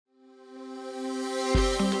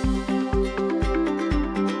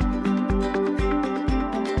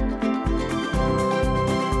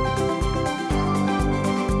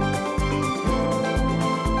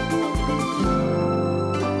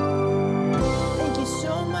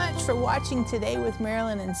Watching today with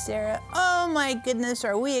Marilyn and Sarah. Oh my goodness,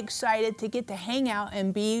 are we excited to get to hang out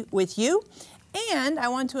and be with you. And I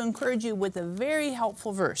want to encourage you with a very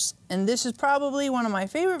helpful verse. And this is probably one of my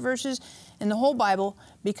favorite verses in the whole Bible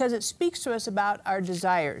because it speaks to us about our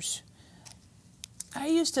desires. I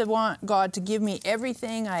used to want God to give me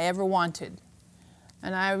everything I ever wanted.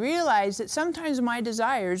 And I realized that sometimes my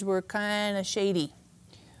desires were kind of shady,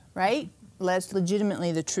 right? That's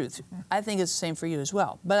legitimately the truth. I think it's the same for you as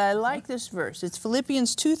well. But I like this verse. It's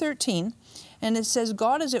Philippians 2:13, and it says,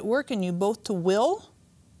 God is at work in you both to will,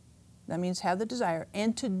 that means have the desire,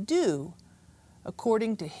 and to do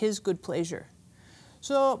according to His good pleasure.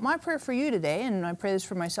 So my prayer for you today, and I pray this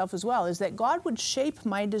for myself as well, is that God would shape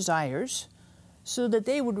my desires so that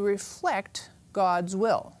they would reflect God's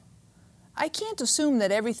will. I can't assume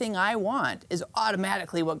that everything I want is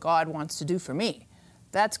automatically what God wants to do for me.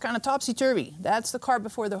 That's kind of topsy-turvy. That's the cart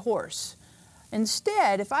before the horse.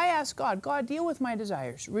 Instead, if I ask God, God, deal with my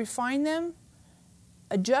desires, refine them,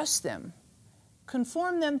 adjust them,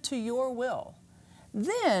 conform them to your will,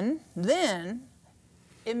 then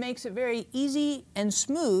it makes it very easy and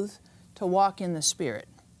smooth to walk in the Spirit.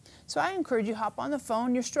 So I encourage you, hop on the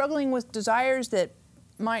phone. You're struggling with desires that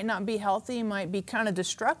might not be healthy, might be kind of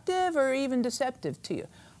destructive or even deceptive to you.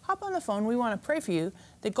 Hop on the phone. We want to pray for you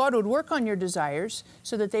that God would work on your desires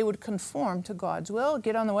so that they would conform to God's will.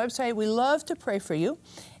 Get on the website. We love to pray for you.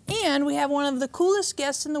 And we have one of the coolest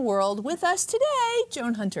guests in the world with us today,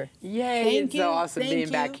 Joan Hunter. Yay, it's so awesome being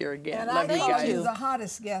back here again. And Love I you call guys. you the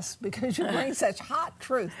hottest guest because you bring such hot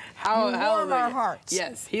truth. You warm Hallelujah. our hearts.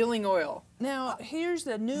 Yes, healing oil. Now, here's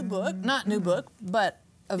the new book. Not new book, but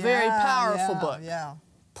a very powerful book. Yeah.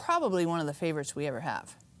 Probably one of the favorites we ever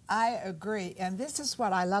have. I agree. And this is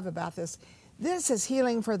what I love about this. This is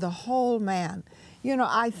healing for the whole man. You know,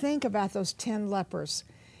 I think about those 10 lepers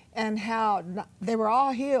and how they were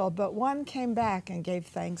all healed, but one came back and gave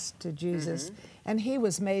thanks to Jesus, and he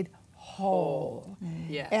was made whole.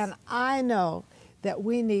 Yes. And I know that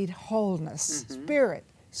we need wholeness, spirit,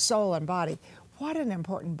 soul, and body. What an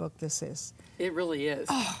important book this is. It really is.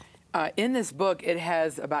 In this book, it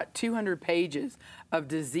has about 200 pages of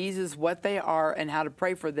diseases, what they are, and how to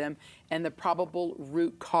pray for them, and the probable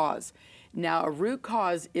root cause. Now, a root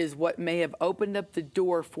cause is what may have opened up the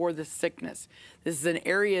door for the sickness. This is an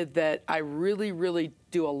area that I really, really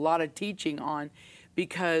do a lot of teaching on,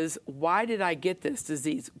 because why did I get this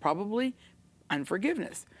disease? Probably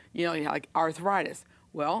unforgiveness. You know, like arthritis.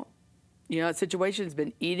 Well, you know, that situation's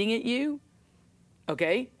been eating at you.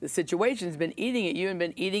 Okay, the situation's been eating at you and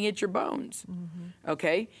been eating at your bones.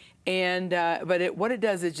 Okay, and but what it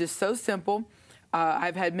does is just so simple.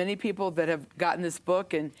 I've had many people that have gotten this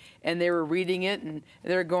book and they were reading it and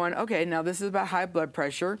they're going, okay, now this is about high blood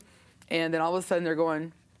pressure, and then all of a sudden they're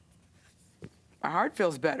going, my heart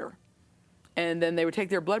feels better, and then they would take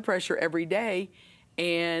their blood pressure every day,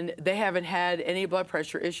 and they haven't had any blood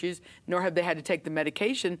pressure issues, nor have they had to take the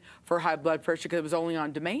medication for high blood pressure because it was only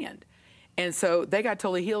on demand. And so they got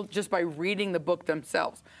totally healed just by reading the book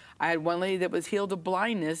themselves. I had one lady that was healed of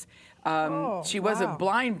blindness. She wasn't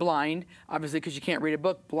blind, obviously, because you can't read a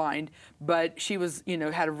book blind, but she was, you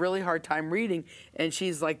know, had a really hard time reading, and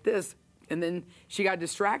she's like this. And then she got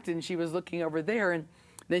distracted, and she was looking over there, and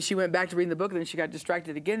then she went back to reading the book, and then she got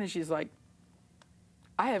distracted again, and she's like,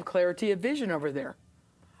 I have clarity of vision over there.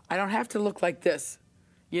 I don't have to look like this,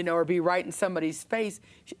 you know, or be right in somebody's face.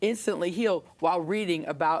 She instantly healed while reading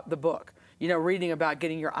about the book. You know, reading about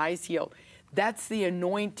getting your eyes healed. That's the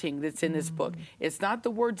anointing that's in this book. It's not the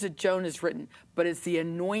words that Joan has written, but it's the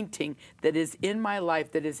anointing that is in my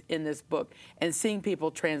life that is in this book, and seeing people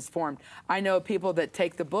transformed. I know people that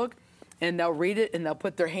take the book and they'll read it and they'll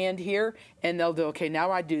put their hand here and they'll do, okay, now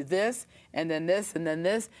I do this, and then this, and then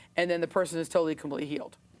this, and then the person is totally, completely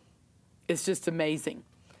healed. It's just amazing.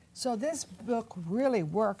 So this book really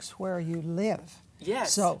works where you live.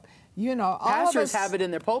 Yes. So, you know, all pastors of us have it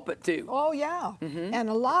in their pulpit too. Oh, yeah. And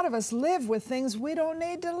a lot of us live with things we don't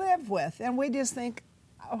need to live with. And we just think,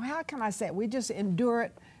 oh, how can I say it? We just endure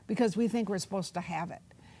it because we think we're supposed to have it.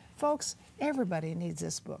 Folks, everybody needs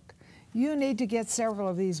this book. You need to get several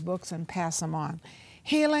of these books and pass them on.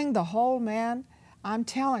 Healing the whole man, I'm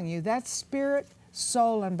telling you, that's spirit,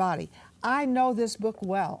 soul, and body. I know this book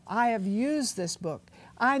well. I have used this book.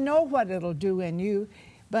 I know what it'll do in you,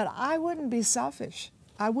 but I wouldn't be selfish.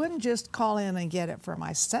 I wouldn't just call in and get it for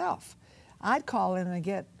myself. I'd call in and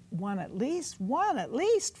get one at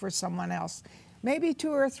least for someone else. maybe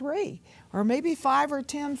 2 or 3, or maybe 5 or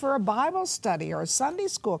 10 for a Bible study or a Sunday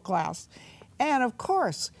school class. And of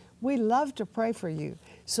course, we love to pray for you.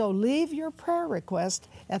 So leave your prayer request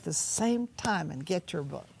at the same time and get your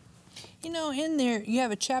book. You know, in there you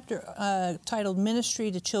have a chapter titled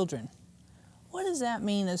Ministry to Children. What does that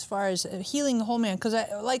mean as far as healing the whole man? Because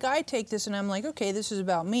I take this and I'm like, okay, this is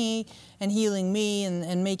about me and healing me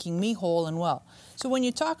and making me whole and well. So when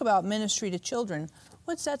you talk about ministry to children,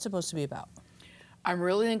 what's that supposed to be about? I'm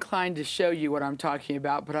really inclined to show you what I'm talking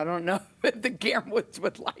about, but I don't know if the cameras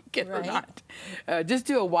would like it or not. Just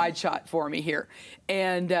do a wide shot for me here.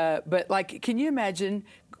 And but like, can you imagine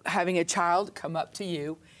having a child come up to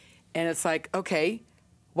you and it's like, okay,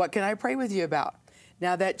 what can I pray with you about?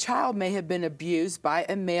 Now, that child may have been abused by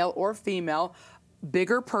a male or female,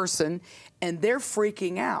 bigger person, and they're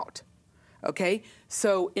freaking out, okay?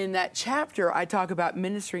 So in that chapter, I talk about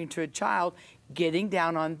ministering to a child, getting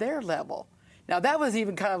down on their level. Now, that was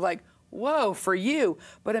even kind of like, whoa, for you.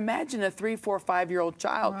 But imagine a 3, 4, 5-year-old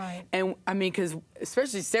child. Right. And I mean, because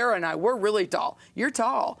especially Sarah and I, we're really tall. You're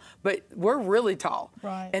tall, but we're really tall.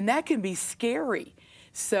 Right. And that can be scary.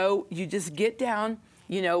 So you just get down,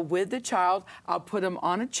 you know, with the child. I'll put them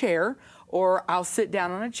on a chair, or I'll sit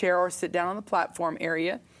down on a chair or sit down on the platform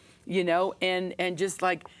area, you know, and just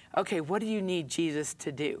like, okay, what do you need Jesus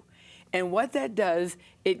to do? And what that does,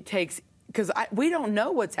 it takes, because we don't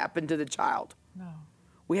know what's happened to the child. No.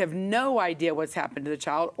 We have no idea what's happened to the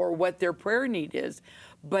child or what their prayer need is,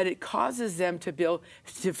 but it causes them to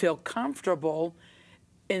feel comfortable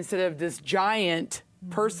instead of this giant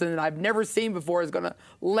person that I've never seen before is going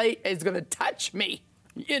to touch me,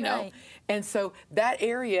 you know. Right. And so that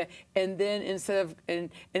area, and then instead of and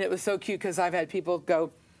it was so cute because I've had people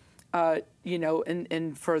go, you know,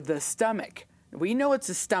 and for the stomach. We know it's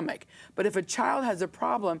a stomach, but if a child has a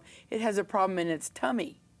problem, it has a problem in its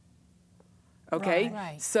tummy. Okay?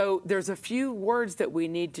 Right. So there's a few words that we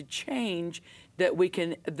need to change that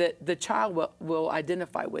the child will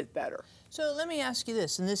identify with better. So let me ask you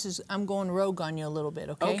this, and this is, I'm going rogue on you a little bit,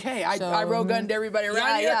 okay? Okay, I rogue gunned everybody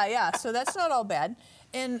around here. Yeah. So that's not all bad.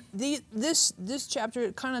 And this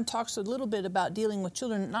chapter kind of talks a little bit about dealing with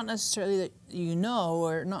children, not necessarily that you know,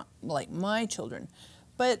 or not like my children,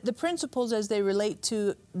 but the principles as they relate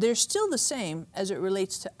to, they're still the same as it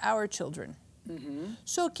relates to our children. Mm-hmm.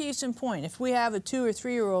 So case in point, if we have a 2 or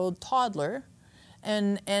 3-year-old toddler,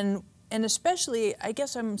 and especially, I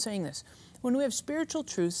guess I'm saying this, when we have spiritual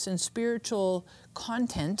truths and spiritual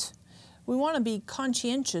content, we want to be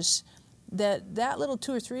conscientious that that little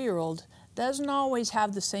 2 or 3-year-old doesn't always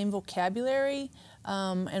have the same vocabulary,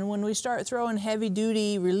 and when we start throwing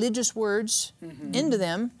heavy-duty religious words into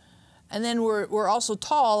them, and then we're also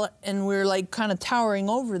tall and we're like kind of towering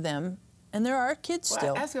over them, and there are kids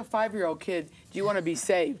still. Ask a 5-year-old kid, do you want to be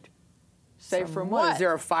saved? Saved from what? what? Is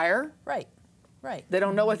there a fire? Right. They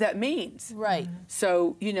don't know what that means. Right.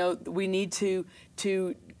 So, you know, we need to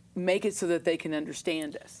make it so that they can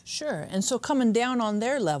understand us. Sure. And so coming down on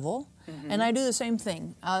their level, and I do the same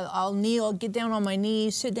thing. I'll kneel, get down on my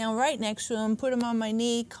knees, sit down right next to them, put them on my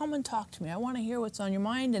knee, come and talk to me. I want to hear what's on your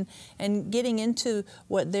mind, and getting into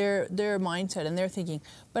what their mindset and their thinking.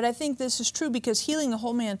 But I think this is true because healing the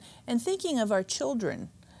whole man and thinking of our children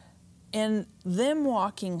and them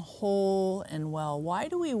walking whole and well. Why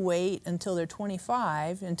do we wait until they're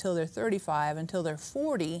 25, until they're 35, until they're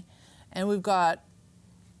 40, and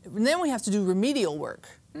then we have to do remedial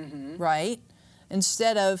work, right?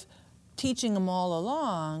 Instead of teaching them all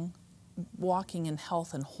along, walking in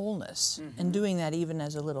health and wholeness, and doing that even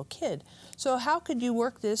as a little kid. So how could you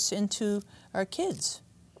work this into our kids?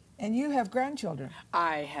 And you have grandchildren.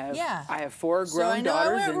 I have. Yeah. I have 4 grown So I know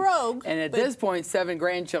daughters. I went rogue, and at but- this point, 7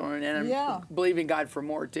 grandchildren, and I'm believing God for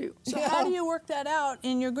more too. So how do you work that out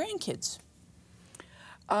in your grandkids?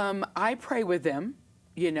 I pray with them,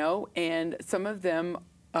 you know, and some of them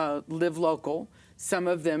live local, some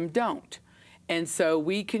of them don't. And so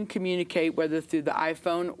we can communicate whether through the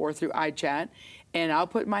iPhone or through iChat, and I'll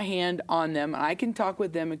put my hand on them. I can talk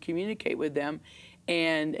with them and communicate with them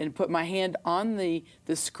and put my hand on the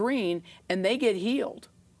screen, and they get healed,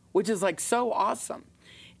 which is like so awesome.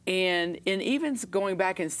 And even going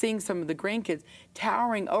back and seeing some of the grandkids,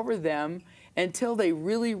 towering over them until they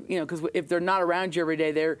really, you know, because if they're not around you every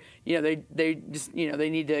day, they're, you know, they just, you know, they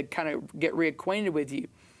need to kind of get reacquainted with you.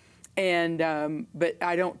 And but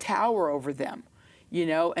I don't tower over them, you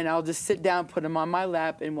know, and I'll just sit down, put them on my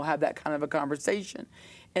lap, and we'll have that kind of a conversation.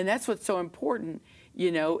 And that's what's so important,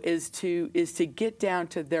 you know, is to get down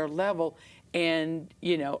to their level. And,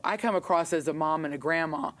 you know, I come across as a mom and a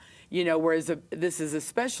grandma, you know, whereas this is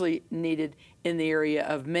especially needed in the area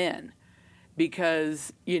of men,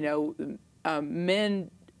 because, you know,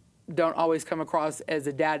 men don't always come across as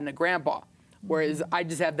a dad and a grandpa, whereas I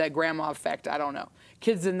just have that grandma effect. I don't know.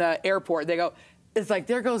 Kids in the airport, they go, it's like,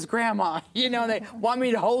 there goes grandma, you know, they want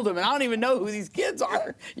me to hold them, and I don't even know who these kids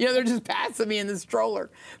are. You know, they're just passing me in the stroller.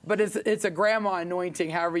 But it's a grandma anointing,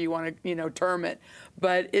 however you want to, you know, term it.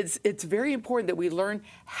 But it's very important that we learn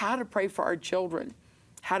how to pray for our children,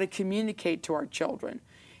 how to communicate to our children.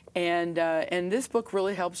 And this book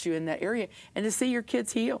really helps you in that area, and to see your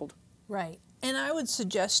kids healed. Right. And I would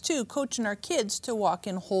suggest, too, coaching our kids to walk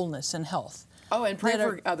in wholeness and health. Oh, and pray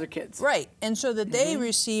for other kids. Right. And so that they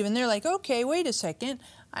receive, and they're like, okay, wait a second.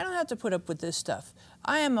 I don't have to put up with this stuff.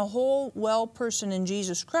 I am a whole, well person in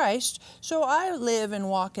Jesus Christ, so I live and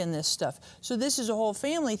walk in this stuff. So this is a whole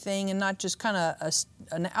family thing and not just kind of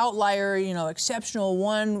an outlier, you know, exceptional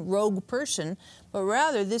one rogue person, but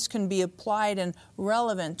rather this can be applied and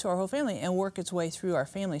relevant to our whole family and work its way through our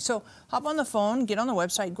family. So hop on the phone, get on the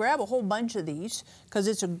website, grab a whole bunch of these, because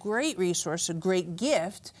it's a great resource, a great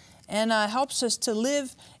gift, and helps us to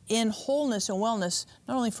live in wholeness and wellness,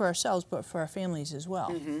 not only for ourselves, but for our families as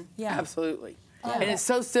well. Yeah, absolutely. And it's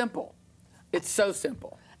so simple. It's so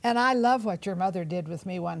simple. And I love what your mother did with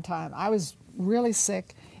me one time. I was really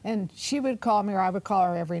sick, and she would call me, or I would call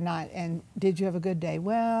her every night, and did you have a good day?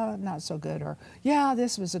 Well, not so good. Or, yeah,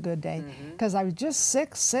 this was a good day. Because I was just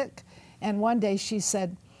sick. And one day she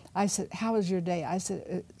said, I said, how was your day? I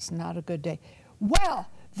said, it's not a good day. Well,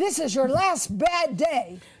 this is your last bad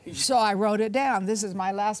day. So I wrote it down. This is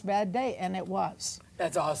my last bad day, and it was.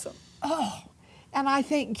 That's awesome. Oh, and I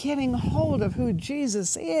think getting hold of who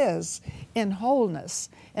Jesus is in wholeness,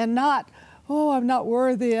 and not, oh, I'm not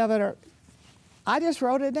worthy of it, or I just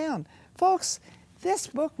wrote it down. Folks, this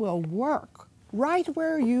book will work right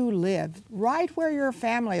where you live, right where your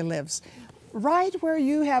family lives, right where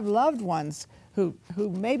you have loved ones who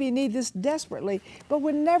maybe need this desperately, but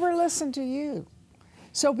would never listen to you.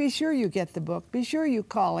 So be sure you get the book. Be sure you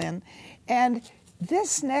call in. And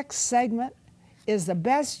this next segment is the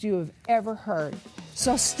best you have ever heard.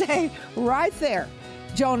 So stay right there.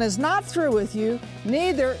 Joan is not through with you,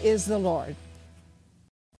 neither is the Lord.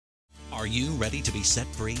 Are you ready to be set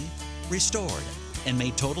free, restored, and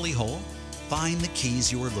made totally whole? Find the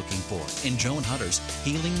keys you are looking for in Joan Hunter's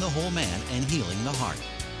Healing the Whole Man and Healing the Heart.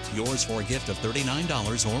 Yours for a gift of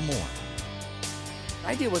 $39 or more.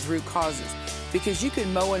 I deal with root causes, because you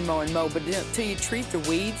can mow and mow and mow, but until you treat the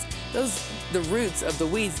weeds, the roots of the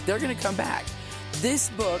weeds, they're going to come back. This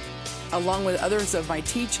book, along with others of my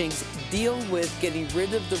teachings, deal with getting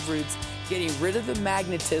rid of the roots, getting rid of the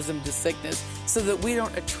magnetism to sickness, so that we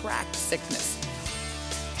don't attract sickness.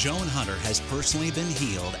 Joan Hunter has personally been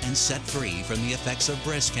healed and set free from the effects of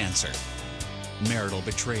breast cancer, marital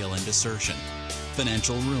betrayal and desertion,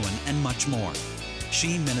 financial ruin, and much more.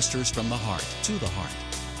 She ministers from the heart to the heart.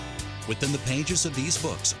 Within the pages of these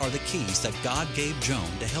books are the keys that God gave Joan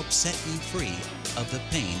to help set you free of the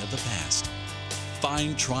pain of the past.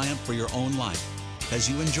 Find triumph for your own life as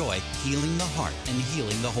you enjoy healing the heart and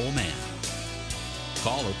healing the whole man.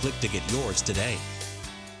 Call or click to get yours today.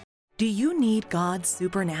 Do you need God's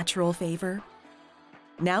supernatural favor?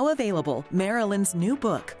 Now available, Marilyn's new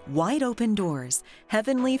book, Wide Open Doors,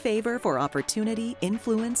 Heavenly Favor for Opportunity,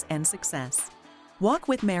 Influence, and Success. Walk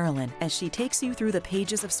with Marilyn as she takes you through the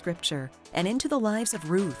pages of Scripture and into the lives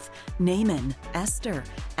of Ruth, Naaman, Esther,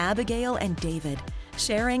 Abigail, and David,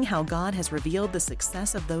 sharing how God has revealed the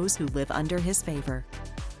success of those who live under His favor.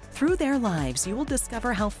 Through their lives, you will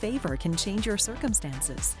discover how favor can change your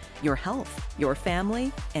circumstances, your health, your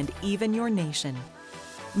family, and even your nation.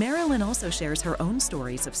 Marilyn also shares her own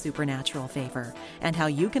stories of supernatural favor and how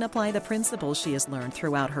you can apply the principles she has learned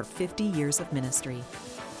throughout her 50 years of ministry.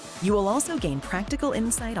 You will also gain practical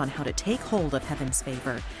insight on how to take hold of heaven's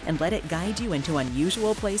favor and let it guide you into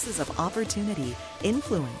unusual places of opportunity,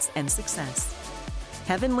 influence, and success.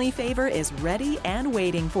 Heavenly Favor is ready and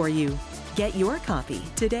waiting for you. Get your copy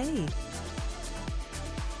today.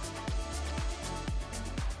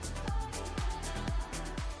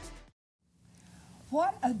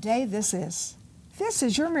 What a day this is. This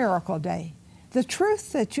is your miracle day. The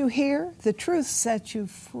truth that you hear, the truth sets you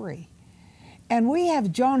free. And we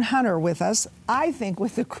have Joan Hunter with us, I think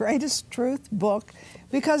with the greatest truth book,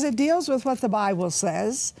 because it deals with what the Bible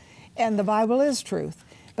says, and the Bible is truth.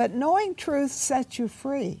 But knowing truth sets you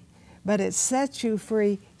free, but it sets you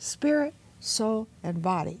free spirit, soul, and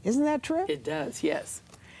body. Isn't that true? It does, yes.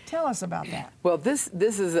 Tell us about that. Well, this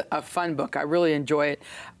is a fun book. I really enjoy it.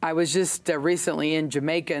 I was just recently in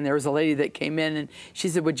Jamaica, and there was a lady that came in, and she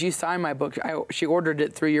said, "Would you sign my book?" She ordered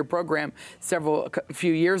it through your program a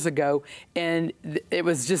few years ago, and it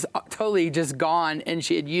was just totally just gone, and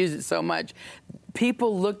she had used it so much.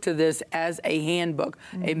 People look to this as a handbook,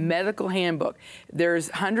 a medical handbook. There's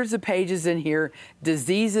hundreds of pages in here,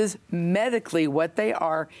 diseases medically, what they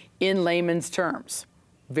are in layman's terms.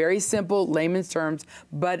 Very simple layman's terms,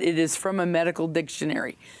 but it is from a medical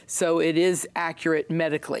dictionary. So it is accurate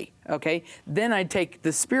medically, okay? Then I take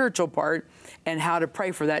the spiritual part and how to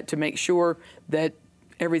pray for that to make sure that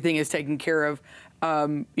everything is taken care of,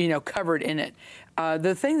 covered in it.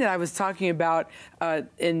 The thing that I was talking about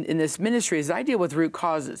in this ministry is I deal with root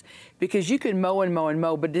causes, because you can mow and mow and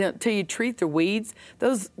mow, but until you treat the weeds,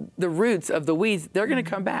 the roots of the weeds, they're going to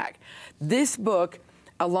come back. This book,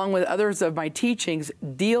 along with others of my teachings,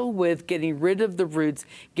 deal with getting rid of the roots,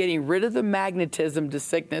 getting rid of the magnetism to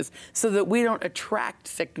sickness so that we don't attract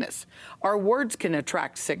sickness. Our words can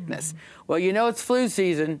attract sickness. Well, it's flu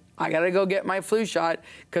season. I got to go get my flu shot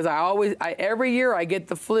because every year I get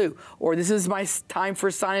the flu, or this is my time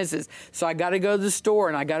for sinuses. So I got to go to the store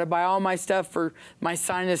and I got to buy all my stuff for my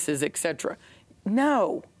sinuses, etc.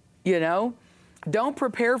 No, don't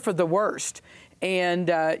prepare for the worst. And,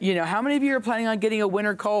 how many of you are planning on getting a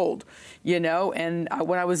winter cold? And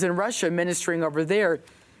when I was in Russia ministering over there,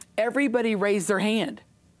 everybody raised their hand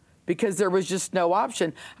because there was just no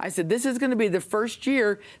option. I said, this is going to be the first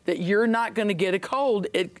year that you're not going to get a cold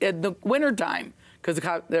at the wintertime because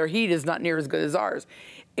their heat is not near as good as ours.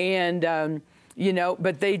 And,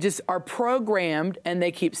 but they just are programmed and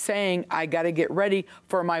they keep saying, I got to get ready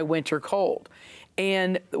for my winter cold.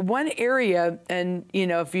 And one area, and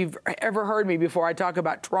if you've ever heard me before, I talk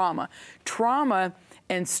about trauma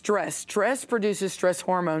and stress. Stress produces stress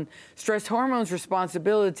hormone. Stress hormone's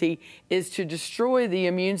responsibility is to destroy the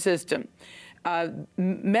immune system.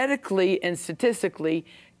 Medically and statistically,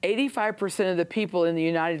 85% of the people in the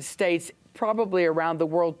United States, probably around the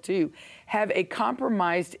world too, have a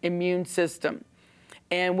compromised immune system.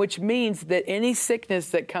 And which means that any sickness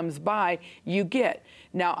that comes by, you get.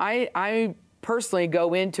 Now, I personally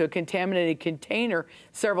go into a contaminated container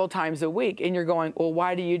several times a week, and you're going, well,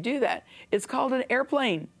 why do you do that? It's called an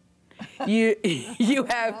airplane. You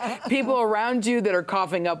have people around you that are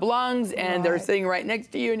coughing up lungs, and they're sitting right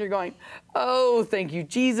next to you, and you're going, oh, thank you,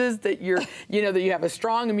 Jesus, that that you have a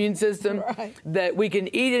strong immune system, that we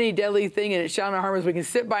can eat any deadly thing and it shall not harm us. We can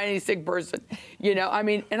sit by any sick person, and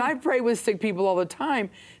I pray with sick people all the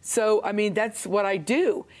time. So, that's what I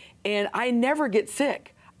do, and I never get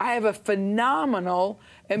sick. I have a phenomenal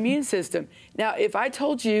immune system. Now, if I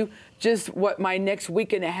told you just what my next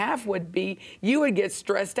week and a half would be, you would get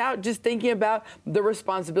stressed out just thinking about the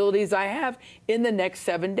responsibilities I have in the next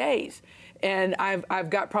 7 days. And I've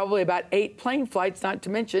got probably about 8 plane flights, not to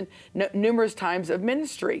mention numerous times of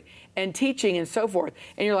ministry and teaching and so forth.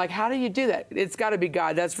 And you're like, how do you do that? It's got to be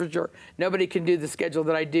God, that's for sure. Nobody can do the schedule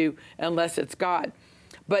that I do unless it's God.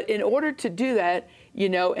 But in order to do that,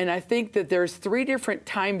 and I think that there's 3 different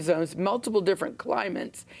time zones, multiple different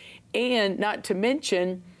climates, and not to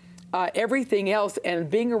mention everything else, and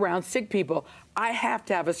being around sick people, I have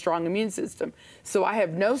to have a strong immune system. So I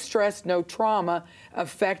have no stress, no trauma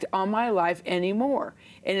effect on my life anymore.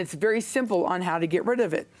 And it's very simple on how to get rid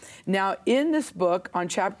of it. Now, in this book,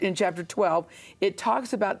 in chapter 12, it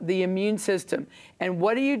talks about the immune system and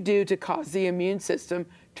what do you do to cause the immune system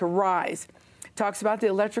to rise. Talks about the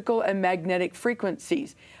electrical and magnetic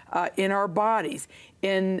frequencies in our bodies.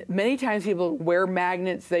 And many times people wear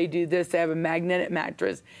magnets, they do this, they have a magnetic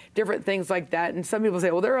mattress, different things like that. And some people say,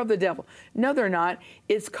 well, they're of the devil. No, they're not.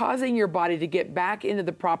 It's causing your body to get back into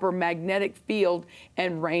the proper magnetic field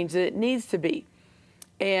and range that it needs to be.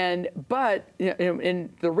 And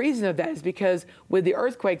the reason of that is because with the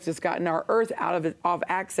earthquakes, it's gotten our Earth out of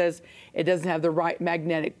access. It doesn't have the right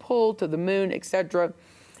magnetic pull to the moon, etc.,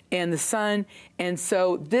 and the sun. And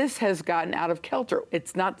so this has gotten out of kilter.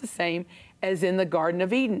 It's not the same as in the Garden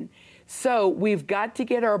of Eden. So we've got to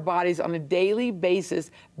get our bodies on a daily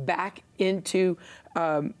basis back into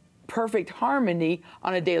perfect harmony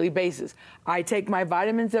on a daily basis. I take my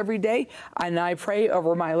vitamins every day, and I pray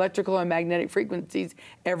over my electrical and magnetic frequencies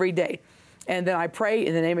every day. And then I pray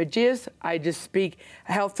in the name of Jesus. I just speak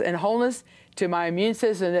health and wholeness to my immune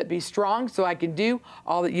system, that be strong so I can do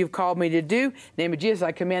all that you've called me to do. In the name of Jesus,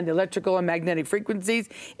 I command the electrical and magnetic frequencies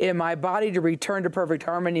in my body to return to perfect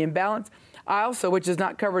harmony and balance. I also, which is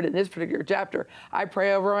not covered in this particular chapter, I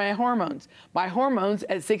pray over my hormones. My hormones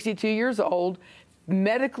at 62 years old,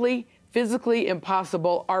 medically, physically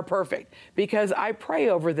impossible are perfect because I pray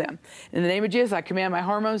over them. In the name of Jesus, I command my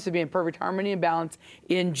hormones to be in perfect harmony and balance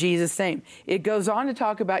in Jesus' name. It goes on to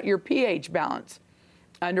talk about your pH balance.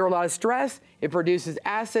 Under a lot of stress, it produces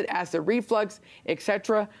acid reflux,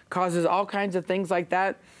 etc., causes all kinds of things like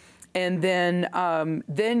that. And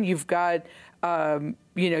then you've got,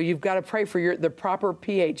 you've got to pray for the proper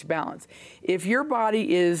pH balance. If your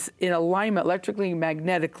body is in alignment electrically,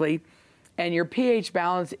 magnetically, and your pH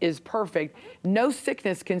balance is perfect, no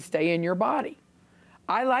sickness can stay in your body.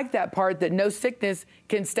 I like that part, that no sickness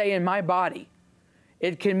can stay in my body.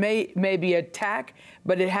 It can maybe attack,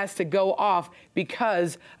 but it has to go off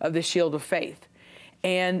because of the shield of faith.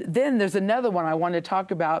 And then there's another one I want to talk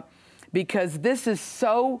about, because this is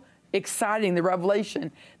so exciting, the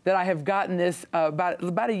revelation that I have gotten this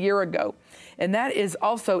about a year ago. And that is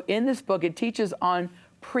also in this book. It teaches on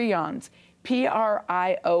prions, Prions.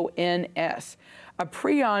 A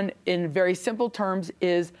prion, in very simple terms,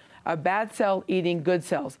 is a bad cell eating good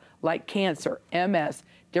cells, like cancer, MS,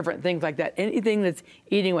 different things like that. Anything that's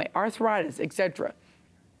eating away, arthritis, etc.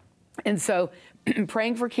 And so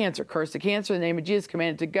praying for cancer, curse the cancer in the name of Jesus,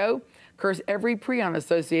 command it to go, curse every prion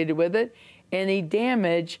associated with it, any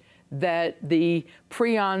damage that the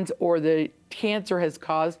prions or the cancer has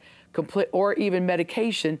caused, complete, or even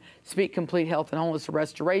medication, speak complete health and wholeness or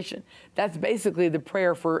restoration. That's basically the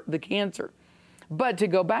prayer for the cancer. But to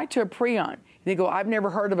go back to a prion, you go, I've never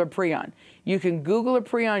heard of a prion. You can Google a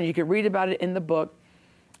prion, you can read about it in the book.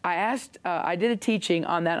 I did a teaching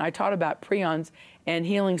on that, and I taught about prions and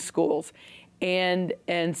healing schools. And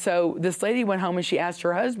so this lady went home and she asked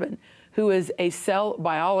her husband, who is a cell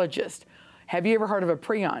biologist, have you ever heard of a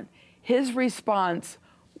prion? His response,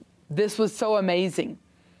 this was so amazing.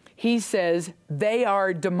 He says, they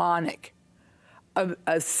are demonic.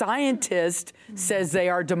 A scientist says they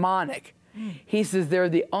are demonic. He says they're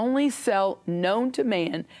the only cell known to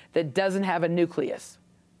man that doesn't have a nucleus.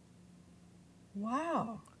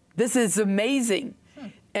 Wow. This is amazing.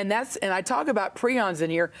 And I talk about prions in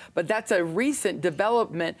here, but that's a recent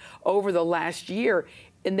development over the last year.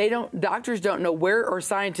 And doctors don't know where, or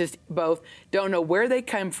scientists both, don't know where they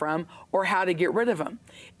come from or how to get rid of them.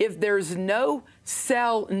 If there's no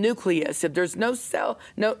cell nucleus, if there's no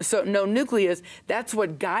nucleus, that's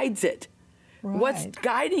what guides it. Right. What's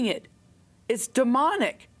guiding it? It's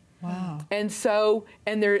demonic. Wow. And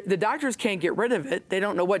the doctors can't get rid of it. They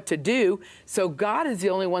don't know what to do. So God is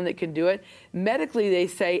the only one that can do it. Medically, they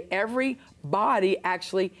say every body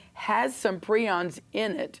actually has some prions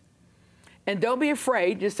in it. And don't be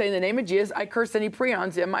afraid. Just say in the name of Jesus, I curse any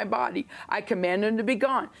prions in my body. I command them to be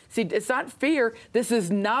gone. See, it's not fear. This is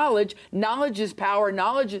knowledge. Knowledge is power.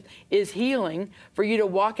 Knowledge is healing for you to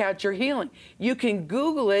walk out your healing. You can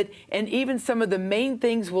Google it, and even some of the main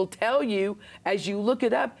things will tell you as you look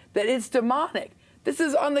it up that it's demonic. This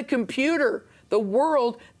is on the computer. The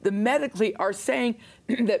world, the medically are saying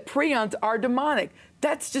that prions are demonic.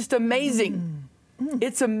 That's just amazing.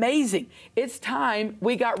 It's amazing. It's time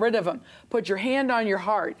we got rid of them. Put your hand on your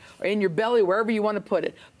heart or in your belly, wherever you want to put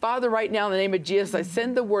it. Father, right now in the name of Jesus, I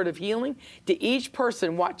send the word of healing to each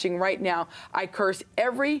person watching right now. I curse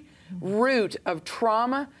every root of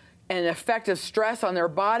trauma and effect of stress on their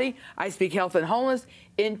body. I speak health and wholeness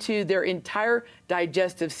into their entire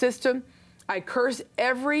digestive system. I curse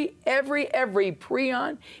every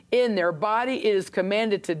prion in their body. It is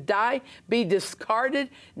commanded to die, be discarded,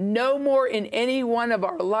 no more in any one of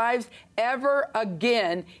our lives ever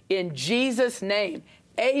again, in Jesus' name.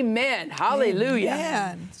 Amen. Hallelujah.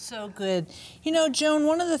 Amen. So good. You know, Joan,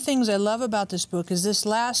 one of the things I love about this book is this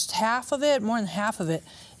last half of it, more than half of it,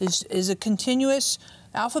 is a continuous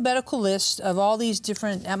alphabetical list of all these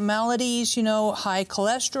different maladies, high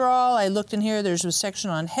cholesterol. I looked in here, there's a section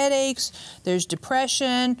on headaches, there's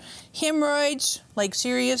depression, hemorrhoids, like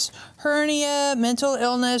serious, hernia, mental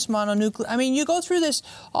illness, mononuclear. I mean, you go through this,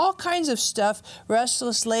 all kinds of stuff,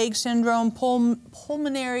 restless leg syndrome,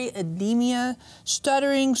 pulmonary edema,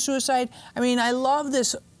 stuttering, suicide. I mean, I love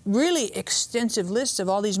this really extensive list of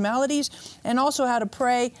all these maladies, and also how to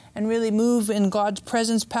pray and really move in God's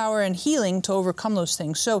presence, power, and healing to overcome those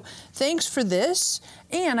things. So thanks for this,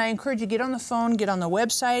 and I encourage you, get on the phone, get on the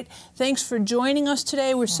website. Thanks for joining us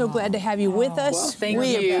today. We're so glad to have you with us. Well, thank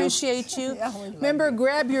we you. appreciate you. Yeah, we love Remember,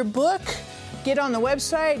 grab your book, get on the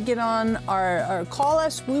website, get on our call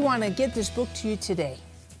us. We want to get this book to you today.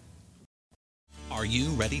 Are you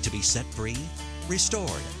ready to be set free,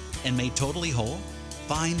 restored, and made totally whole?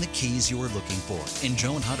 Find the keys you are looking for in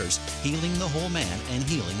Joan Hunter's Healing the Whole Man and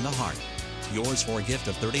Healing the Heart. Yours for a gift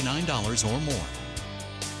of $39 or more.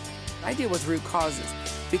 I deal with root causes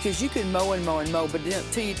because you can mow and mow and mow, but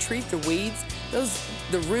until you treat the weeds,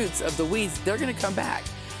 the roots of the weeds, they're going to come back.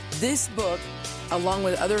 This book, along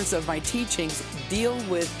with others of my teachings, deal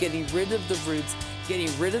with getting rid of the roots, getting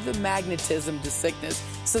rid of the magnetism to sickness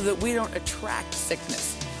so that we don't attract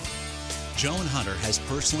sickness. Joan Hunter has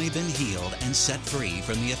personally been healed and set free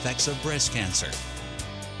from the effects of breast cancer,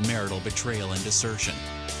 marital betrayal and desertion,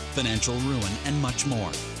 financial ruin, and much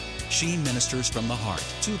more. She ministers from the heart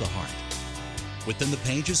to the heart. Within the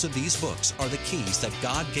pages of these books are the keys that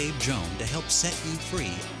God gave Joan to help set you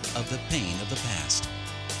free of the pain of the past.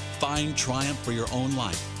 Find triumph for your own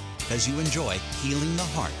life as you enjoy healing the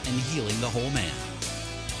heart and healing the whole man.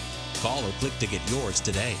 Call or click to get yours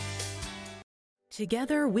today.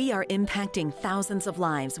 Together, we are impacting thousands of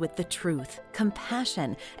lives with the truth,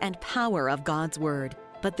 compassion, and power of God's Word.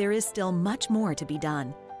 But there is still much more to be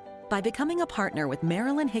done. By becoming a partner with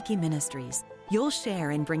Marilyn Hickey Ministries, you'll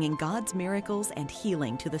share in bringing God's miracles and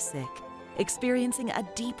healing to the sick, experiencing a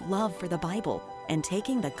deep love for the Bible, and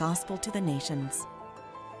taking the gospel to the nations.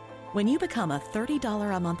 When you become a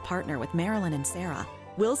 $30 a month partner with Marilyn and Sarah,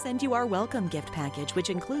 we'll send you our welcome gift package, which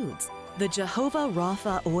includes the Jehovah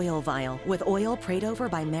Rapha oil vial with oil prayed over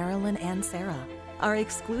by Marilyn and Sarah, our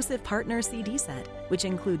exclusive partner CD set, which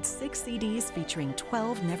includes 6 CDs featuring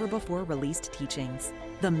 12 never-before-released teachings,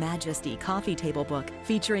 the Majesty coffee table book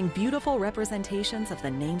featuring beautiful representations of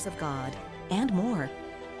the names of God, and more.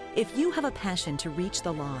 If you have a passion to reach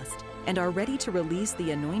the lost and are ready to release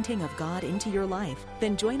the anointing of God into your life,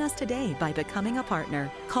 then join us today by becoming a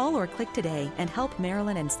partner. Call or click today and help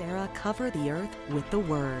Marilyn and Sarah cover the earth with the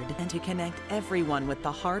Word and to connect everyone with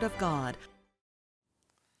the heart of God.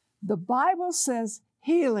 The Bible says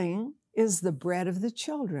healing is the bread of the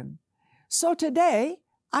children. So today,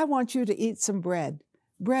 I want you to eat some bread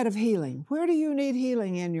of healing. Where do you need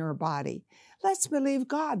healing in your body? Let's believe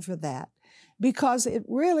God for that, because it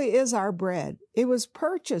really is our bread. It was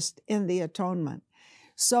purchased in the atonement.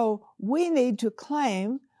 So we need to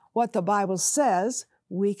claim what the Bible says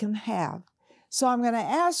we can have. So I'm going to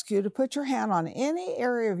ask you to put your hand on any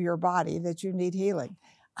area of your body that you need healing.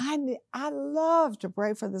 I love to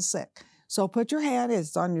pray for the sick. So put your hand,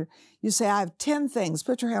 it's on your, you say, I have 10 things.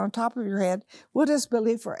 Put your hand on top of your head. We'll just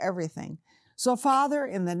believe for everything. So Father,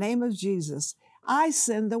 in the name of Jesus, I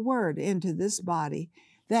send the word into this body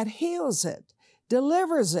that heals it,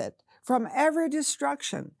 delivers it from every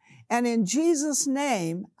destruction. And in Jesus'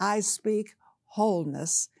 name, I speak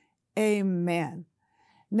wholeness. Amen.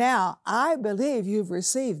 Now, I believe you've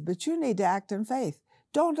received, but you need to act in faith.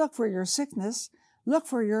 Don't look for your sickness. Look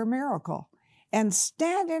for your miracle and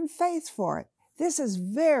stand in faith for it. This is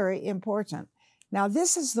very important. Now,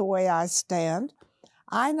 this is the way I stand.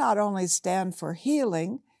 I not only stand for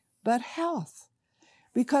healing, but health.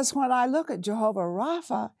 Because when I look at Jehovah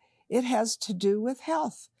Rapha, it has to do with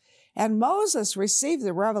health. And Moses received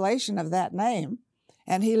the revelation of that name,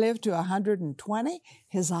 and he lived to 120.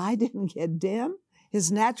 His eye didn't get dim.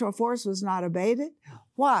 His natural force was not abated.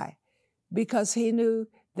 Why? Because he knew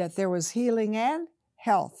that there was healing and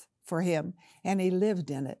health for him, and he lived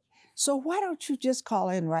in it. So why don't you just call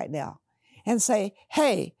in right now and say,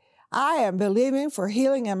 hey, I am believing for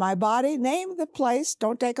healing in my body. Name the place,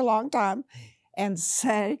 don't take a long time, and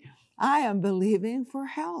say, I am believing for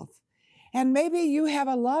health. And maybe you have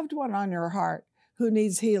a loved one on your heart who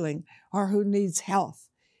needs healing or who needs health.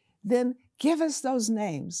 Then give us those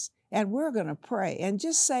names, and we're going to pray. And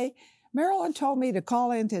just say, Marilyn told me to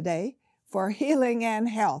call in today for healing and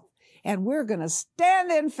health. And we're going to stand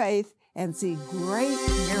in faith and see great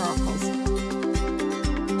miracles.